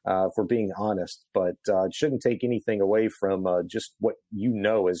 if we're being honest. But it shouldn't take anything away from just what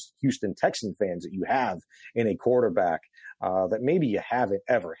as Houston Texan fans that you have in a quarterback that maybe you haven't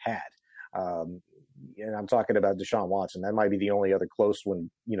ever had. And I'm talking about Deshaun Watson. That might be the only other close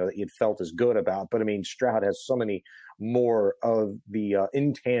one, that you'd felt as good about. But I mean, Stroud has so many more of the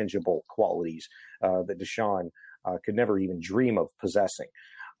intangible qualities that Deshaun could never even dream of possessing.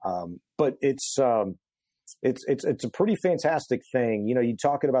 But it's a pretty fantastic thing. You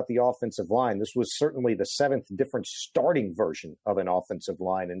talking about the offensive line. This was certainly the 7th different starting version of an offensive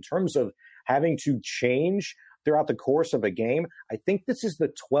line in terms of having to change throughout the course of a game. I think this is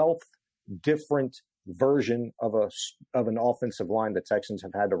the 12th different version of an offensive line the Texans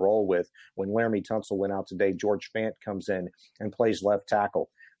have had to roll with. When Laramie Tunsil went out today, George Fant comes in and plays left tackle.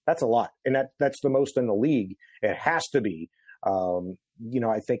 That's a lot. And that's the most in the league. It has to be.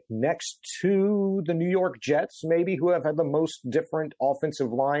 I think next to the New York Jets, maybe, who have had the most different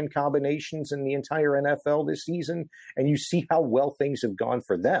offensive line combinations in the entire NFL this season. And you see how well things have gone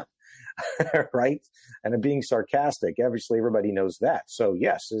for them. Right? And I'm being sarcastic. Obviously, everybody knows that. So,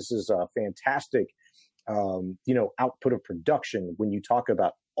 yes, this is a fantastic, output of production when you talk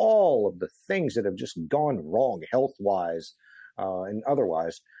about all of the things that have just gone wrong health-wise and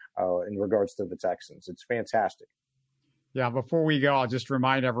otherwise in regards to the Texans. It's fantastic. Yeah, before we go, I'll just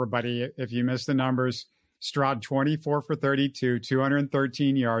remind everybody, if you missed the numbers, Stroud 24 for 32,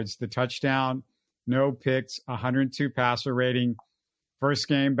 213 yards, the touchdown, no picks, 102 passer rating, First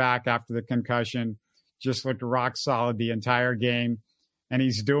game back after the concussion, just looked rock solid the entire game. And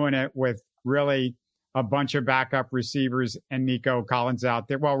he's doing it with really a bunch of backup receivers and Nico Collins out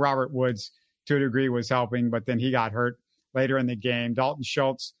there. Well, Robert Woods, to a degree, was helping, but then he got hurt later in the game. Dalton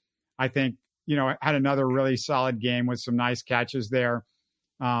Schultz, I think, had another really solid game with some nice catches there.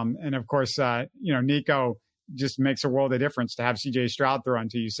 And of course, Nico just makes a world of difference to have CJ Stroud throw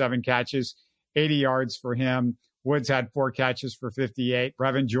onto you. 7 catches, 80 yards for him. Woods had 4 catches for 58.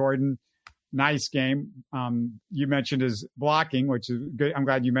 Brevin Jordan, nice game. You mentioned his blocking, which is good. I'm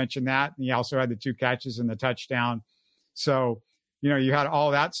glad you mentioned that. And he also had the 2 catches and the touchdown. So, you had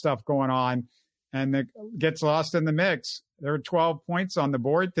all that stuff going on, and it gets lost in the mix. There were 12 points on the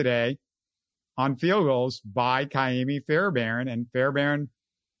board today on field goals by Kaimi Fairbairn. And Fairbairn,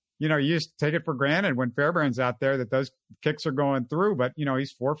 you just take it for granted when Fairbairn's out there that those kicks are going through. But,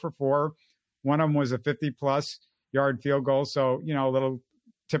 he's 4 for 4. One of them was a 50-plus yard field goal. So, a little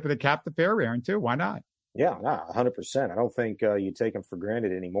tip of the cap to Fairbairn, too. Why not? Yeah, no, 100%. I don't think you take him for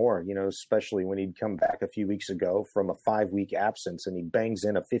granted anymore, especially when he'd come back a few weeks ago from a 5-week absence and he bangs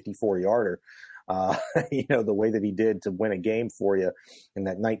in a 54-yarder, the way that he did to win a game for you in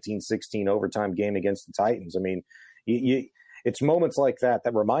that 1916 overtime game against the Titans. I mean, it's moments like that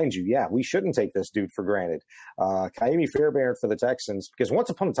remind you, we shouldn't take this dude for granted. Kaimi Fairbairn for the Texans, because once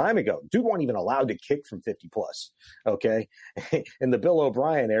upon a time ago, dude wasn't even allowed to kick from 50-plus, okay? In the Bill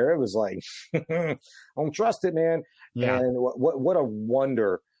O'Brien era, it was like, I don't trust it, man. Yeah. And what a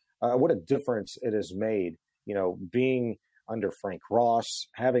wonder, what a difference it has made, being under Frank Ross,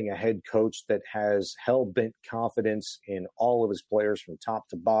 having a head coach that has hell-bent confidence in all of his players from top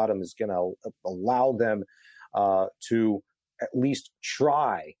to bottom is going to allow them to at least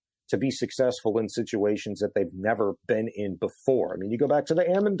try to be successful in situations that they've never been in before. I mean, you go back to the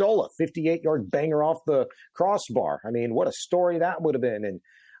Amendola 58-yard banger off the crossbar. I mean, what a story that would have been.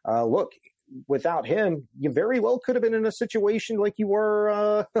 And look, without him, you very well could have been in a situation like you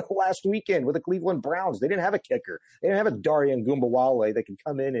were last weekend with the Cleveland Browns. They didn't have a kicker. They didn't have a Darian Gumbawale that could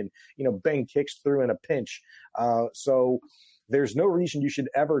come in and, bang kicks through in a pinch. So there's no reason you should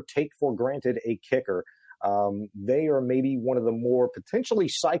ever take for granted a kicker. They are maybe one of the more potentially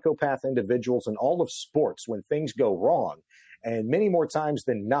psychopath individuals in all of sports when things go wrong. And many more times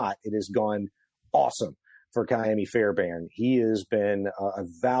than not, it has gone awesome for Kaimi Fairbairn. He has been a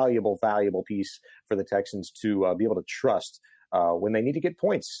valuable piece for the Texans to be able to trust when they need to get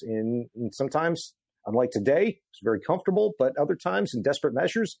points. And sometimes, unlike today, it's very comfortable, but other times in desperate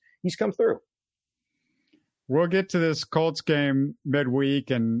measures, he's come through. We'll get to this Colts game midweek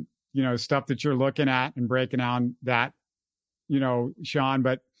and stuff that you're looking at and breaking down that, Sean,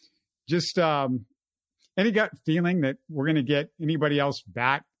 but just any gut feeling that we're going to get anybody else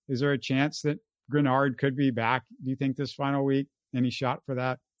back? Is there a chance that Grenard could be back, do you think, this final week? Any shot for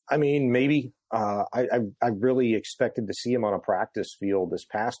that? I mean, maybe. I really expected to see him on a practice field this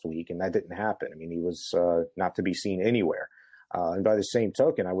past week, and that didn't happen. I mean, he was not to be seen anywhere. And by the same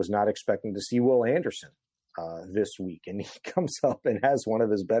token, I was not expecting to see Will Anderson this week, and he comes up and has one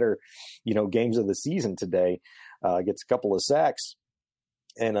of his better, games of the season today. Gets a couple of sacks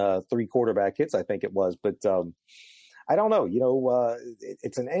and 3 quarterback hits, I think it was. But I don't know.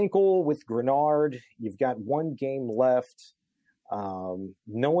 It's an ankle with Grenard. You've got 1 game left.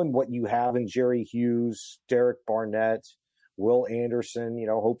 Knowing what you have in Jerry Hughes, Derek Barnett, Will Anderson,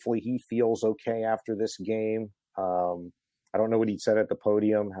 hopefully he feels okay after this game. I don't know what he said at the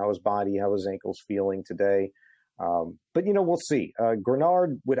podium, how his ankles feeling today. But, we'll see.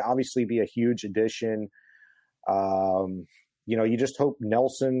 Grenard would obviously be a huge addition. You just hope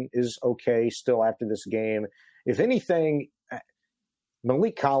Nelson is okay still after this game. If anything,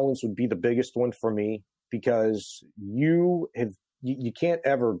 Malik Collins would be the biggest one for me, because you can't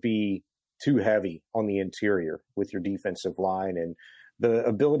ever be too heavy on the interior with your defensive line, and the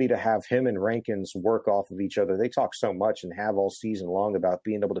ability to have him and Rankins work off of each other. They talk so much and have all season long about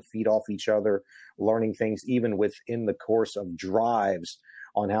being able to feed off each other, learning things even within the course of drives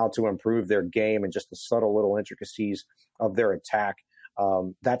on how to improve their game and just the subtle little intricacies of their attack.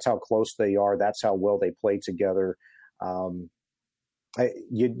 That's how close they are. That's how well they play together.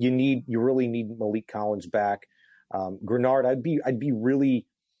 You really need Malik Collins back. Grenard, I'd be really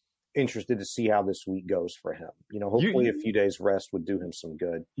interested to see how this week goes for him. Hopefully a few days rest would do him some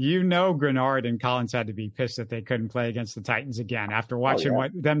good. Grenard and Collins had to be pissed that they couldn't play against the Titans again after watching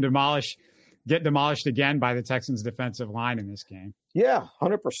them get demolished again by the Texans defensive line in this game. Yeah,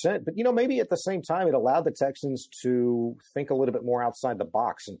 100%. But, maybe at the same time, it allowed the Texans to think a little bit more outside the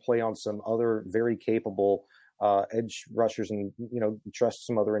box and play on some other very capable edge rushers and, trust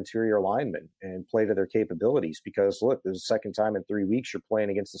some other interior linemen and play to their capabilities. Because look, this is the second time in 3 weeks you're playing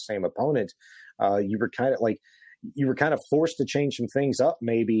against the same opponent. You were kind of forced to change some things up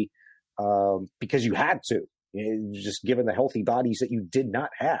maybe because you had to, just given the healthy bodies that you did not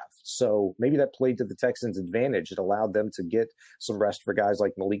have. So maybe that played to the Texans' advantage. It allowed them to get some rest for guys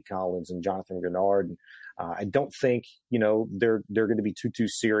like Malik Collins and Jonathan Grenard. And I don't think, they're going to be too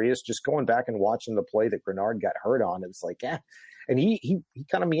serious. Just going back and watching the play that Grenard got hurt on, it's like, yeah. And he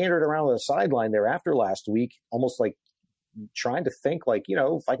kind of meandered around the sideline there after last week, almost like trying to think like,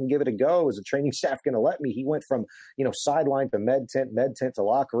 if I can give it a go, is the training staff going to let me? He went from, sideline to med tent to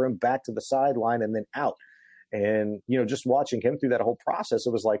locker room, back to the sideline, and then out. And, just watching him through that whole process,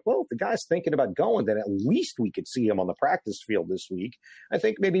 it was like, well, if the guy's thinking about going, then at least we could see him on the practice field this week. I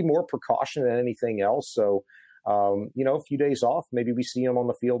think maybe more precaution than anything else. So, a few days off, maybe we see him on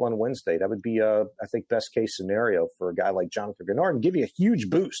the field on Wednesday. That would be, I think, best case scenario for a guy like Jonathan Grenard and give you a huge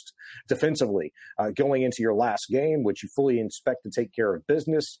boost defensively going into your last game, which you fully expect to take care of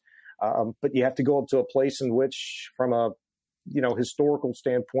business. But you have to go up to a place in which, from a historical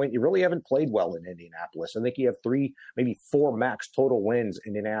standpoint, you really haven't played well in Indianapolis. I think you have 3, maybe 4 max total wins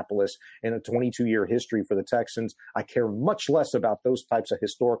in Indianapolis in a 22-year history for the Texans. I care much less about those types of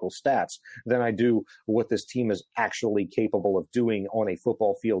historical stats than I do what this team is actually capable of doing on a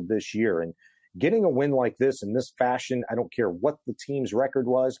football field this year. And getting a win like this in this fashion, I don't care what the team's record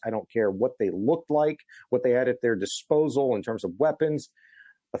was. I don't care what they looked like, what they had at their disposal in terms of weapons.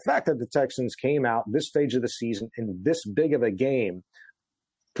 The fact that the Texans came out this stage of the season in this big of a game,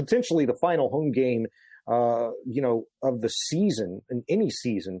 potentially the final home game, of the season, in any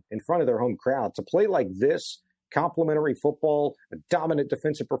season, in front of their home crowd, to play like this, complimentary football, a dominant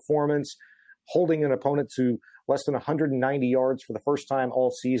defensive performance, holding an opponent to less than 190 yards for the first time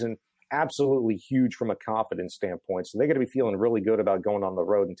all season, absolutely huge from a confidence standpoint. So they're going to be feeling really good about going on the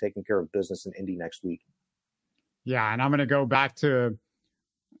road and taking care of business in Indy next week. Yeah, and I'm going to go back to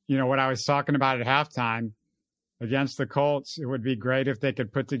what I was talking about at halftime against the Colts. It would be great if they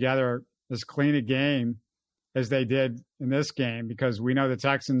could put together as clean a game as they did in this game, because we know the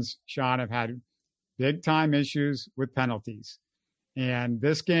Texans, Sean, have had big time issues with penalties. And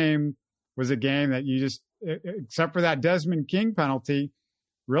this game was a game that you just, except for that Desmond King penalty,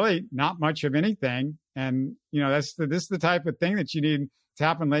 really not much of anything. And, this is the type of thing that you need to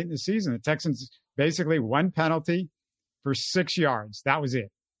happen late in the season. The Texans basically 1 penalty for 6 yards. That was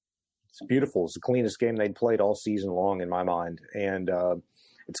it. It's beautiful. It's the cleanest game they'd played all season long in my mind. And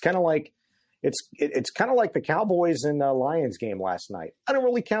it's kind of like the Cowboys and Lions game last night. I don't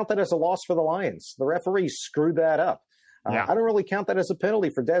really count that as a loss for the Lions. The referees screwed that up. I don't really count that as a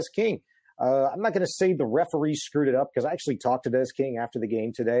penalty for Des King. I'm not going to say the referees screwed it up, because I actually talked to Des King after the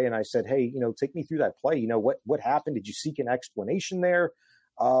game today, and I said, hey, take me through that play. What happened? Did you seek an explanation there?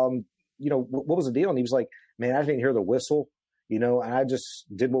 What was the deal? And he was like, man, I didn't hear the whistle. And I just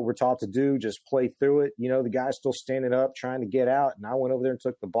did what we're taught to do, just play through it. The guy's still standing up, trying to get out. And I went over there and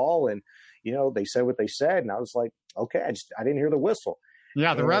took the ball, and, they said what they said. And I was like, okay, I didn't hear the whistle.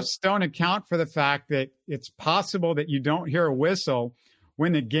 Yeah, the refs don't account for the fact that it's possible that you don't hear a whistle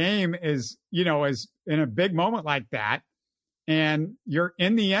when the game is, is in a big moment like that, and you're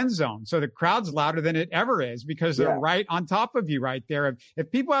in the end zone. So the crowd's louder than it ever is, because they're right on top of you right there.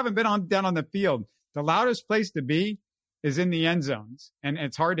 If people haven't been down on the field, the loudest place to be is in the end zones, and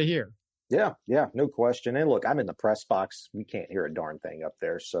it's hard to hear. Yeah, no question. And look, I'm in the press box. We can't hear a darn thing up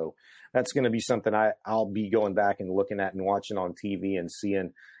there. So that's going to be something I'll be going back and looking at and watching on TV and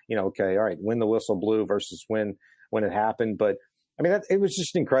seeing, okay, all right, when the whistle blew versus when it happened. But I mean, it was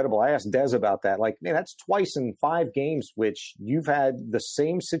just incredible. I asked Des about that. Like, man, that's twice in 5 games, which you've had the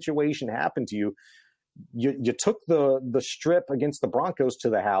same situation happen to you. You took the strip against the Broncos to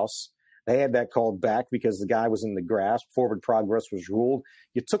the house. They had that called back because the guy was in the grass. Forward progress was ruled.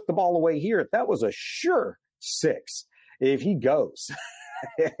 You took the ball away here. That was a sure 6 if he goes.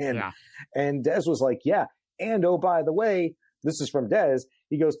 And Des was like, yeah. And, oh, by the way, this is from Des.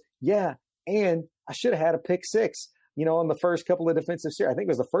 He goes, yeah, and I should have had a pick 6. On the first couple of defensive series. I think it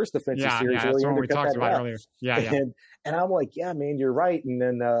was the first defensive series. Yeah, that's what we talked about earlier. Yeah. And I'm like, yeah, man, you're right. And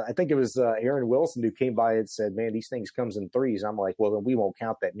then I think it was Aaron Wilson who came by and said, man, these things comes in 3s. I'm like, well, then we won't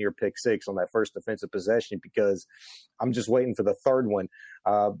count that near pick 6 on that first defensive possession, because I'm just waiting for the third one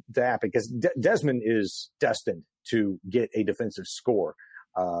to happen, because Desmond is destined to get a defensive score.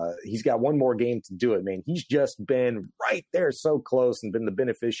 He's got one more game to do it, man. He's just been right there so close and been the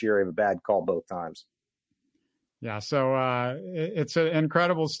beneficiary of a bad call both times. Yeah, so it's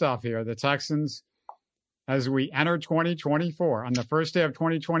incredible stuff here. The Texans, as we enter 2024, on the first day of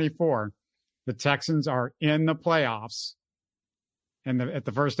 2024, the Texans are in the playoffs at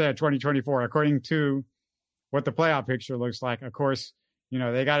the first day of 2024, according to what the playoff picture looks like. Of course,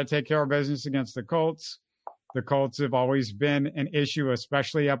 they got to take care of business against the Colts. The Colts have always been an issue,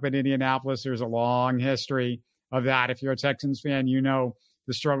 especially up in Indianapolis. There's a long history of that. If you're a Texans fan, you know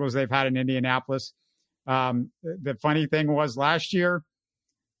the struggles they've had in Indianapolis. The funny thing was last year,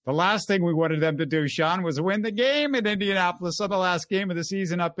 the last thing we wanted them to do, Sean, was win the game in Indianapolis on the last game of the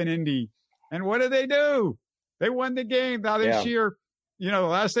season up in Indy. And what did they do? They won the game. Now this year, the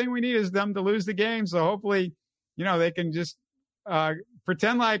last thing we need is them to lose the game. So hopefully, they can just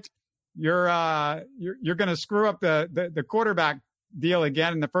pretend like you're going to screw up the quarterback deal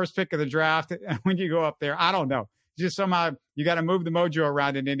again in the first pick of the draft when you go up there. I don't know. Just somehow you got to move the mojo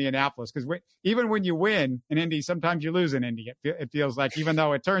around in Indianapolis, because even when you win in Indy, sometimes you lose in Indy. It feels like, even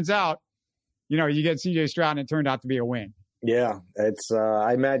though it turns out, you get C.J. Stroud and it turned out to be a win. Yeah, it's.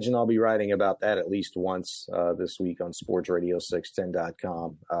 I imagine I'll be writing about that at least once this week on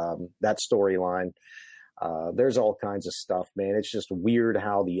sportsradio610.com. That storyline. There's all kinds of stuff, man. It's just weird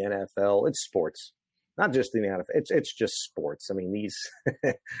how the NFL, it's sports, not just the NFL. It's just sports. I mean, these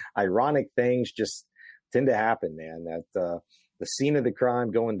ironic things just tend to happen, man. That the scene of the crime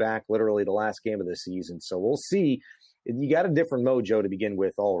going back literally the last game of the season. So we'll see. You got a different mojo to begin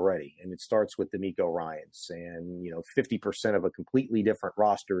with already, and it starts with DeMeco Ryans, and 50% of a completely different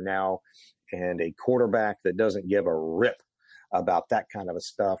roster now, and a quarterback that doesn't give a rip about that kind of a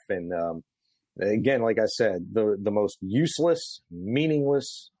stuff. And again, like I said, the most useless,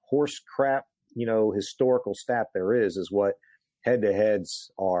 meaningless horse crap, historical stat there is what head-to-heads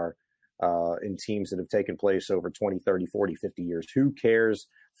are in teams that have taken place over 20, 30, 40, 50 years. Who cares?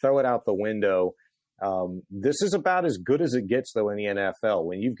 Throw it out the window. This is about as good as it gets, though, in the NFL.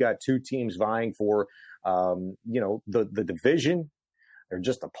 When you've got two teams vying for, the division or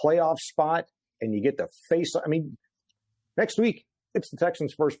just a playoff spot, and you get to face. I mean, next week it's the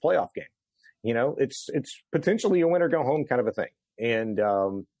Texans' first playoff game. It's potentially a win or go home kind of a thing, and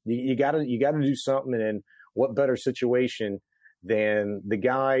you got to do something. And what better situation than the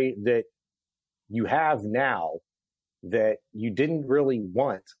guy that you have now that you didn't really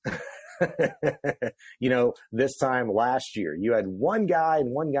want? This time last year, you had one guy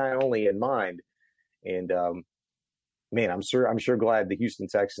and one guy only in mind. And, man, I'm sure glad the Houston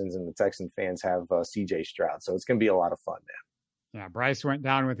Texans and the Texan fans have C.J. Stroud. So it's going to be a lot of fun, man. Yeah, Bryce went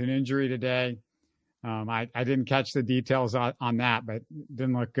down with an injury today. I didn't catch the details on that, but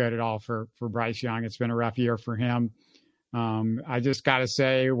didn't look good at all for Bryce Young. It's been a rough year for him. I just got to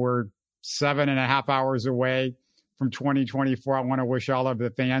say, we're 7.5 hours away from 2024. I want to wish all of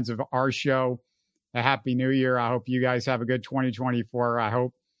the fans of our show a happy new year. I hope you guys have a good 2024. I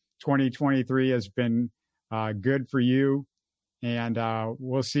hope 2023 has been good for you. And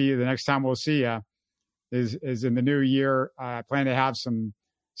we'll see you the next time we'll see you is in the new year. I plan to have some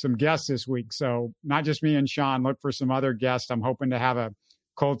guests this week. So not just me and Sean, look for some other guests. I'm hoping to have a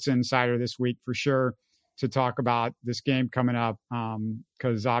Colts insider this week for sure to talk about this game coming up.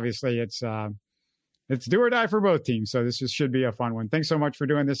 Cause obviously it's do or die for both teams. So this should be a fun one. Thanks so much for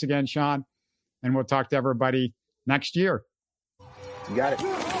doing this again, Sean. And we'll talk to everybody next year. You got it.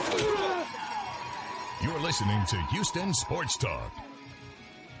 You're listening to Houston Sports Talk.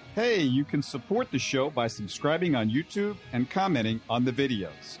 Hey, you can support the show by subscribing on YouTube and commenting on the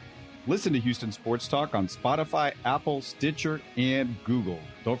videos. Listen to Houston Sports Talk on Spotify, Apple, Stitcher, and Google.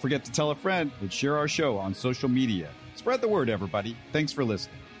 Don't forget to tell a friend and share our show on social media. Spread the word, everybody. Thanks for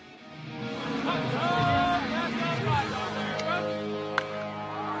listening.